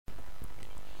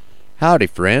Howdy,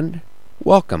 friend.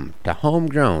 Welcome to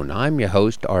Homegrown. I'm your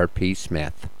host, R.P.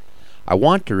 Smith. I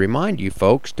want to remind you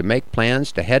folks to make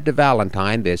plans to head to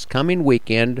Valentine this coming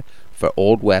weekend for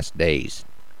Old West Days.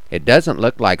 It doesn't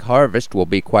look like harvest will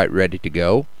be quite ready to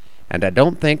go, and I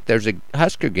don't think there's a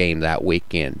Husker game that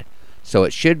weekend, so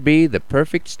it should be the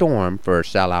perfect storm for a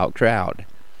sellout crowd.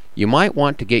 You might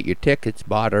want to get your tickets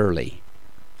bought early.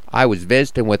 I was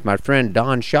visiting with my friend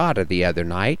Don Shada the other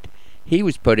night. He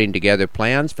was putting together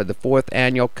plans for the 4th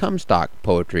annual Comstock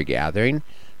Poetry Gathering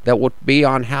that will be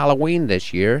on Halloween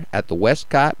this year at the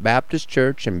Westcott Baptist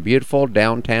Church in beautiful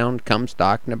downtown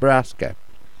Comstock, Nebraska.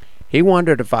 He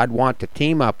wondered if I'd want to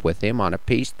team up with him on a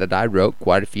piece that I wrote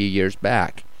quite a few years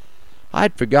back.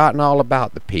 I'd forgotten all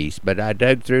about the piece, but I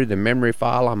dug through the memory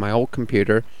file on my old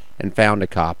computer and found a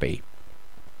copy.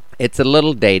 It's a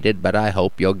little dated, but I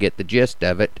hope you'll get the gist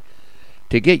of it.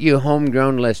 To get you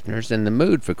homegrown listeners in the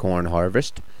mood for corn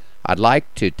harvest, I'd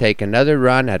like to take another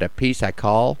run at a piece I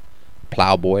call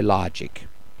Plowboy Logic.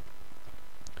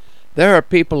 There are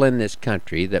people in this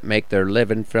country that make their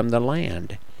living from the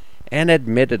land, and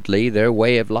admittedly their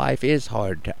way of life is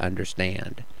hard to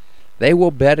understand. They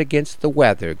will bet against the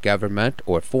weather, government,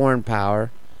 or foreign power,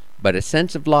 but a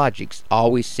sense of logic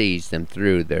always sees them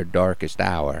through their darkest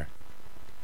hour.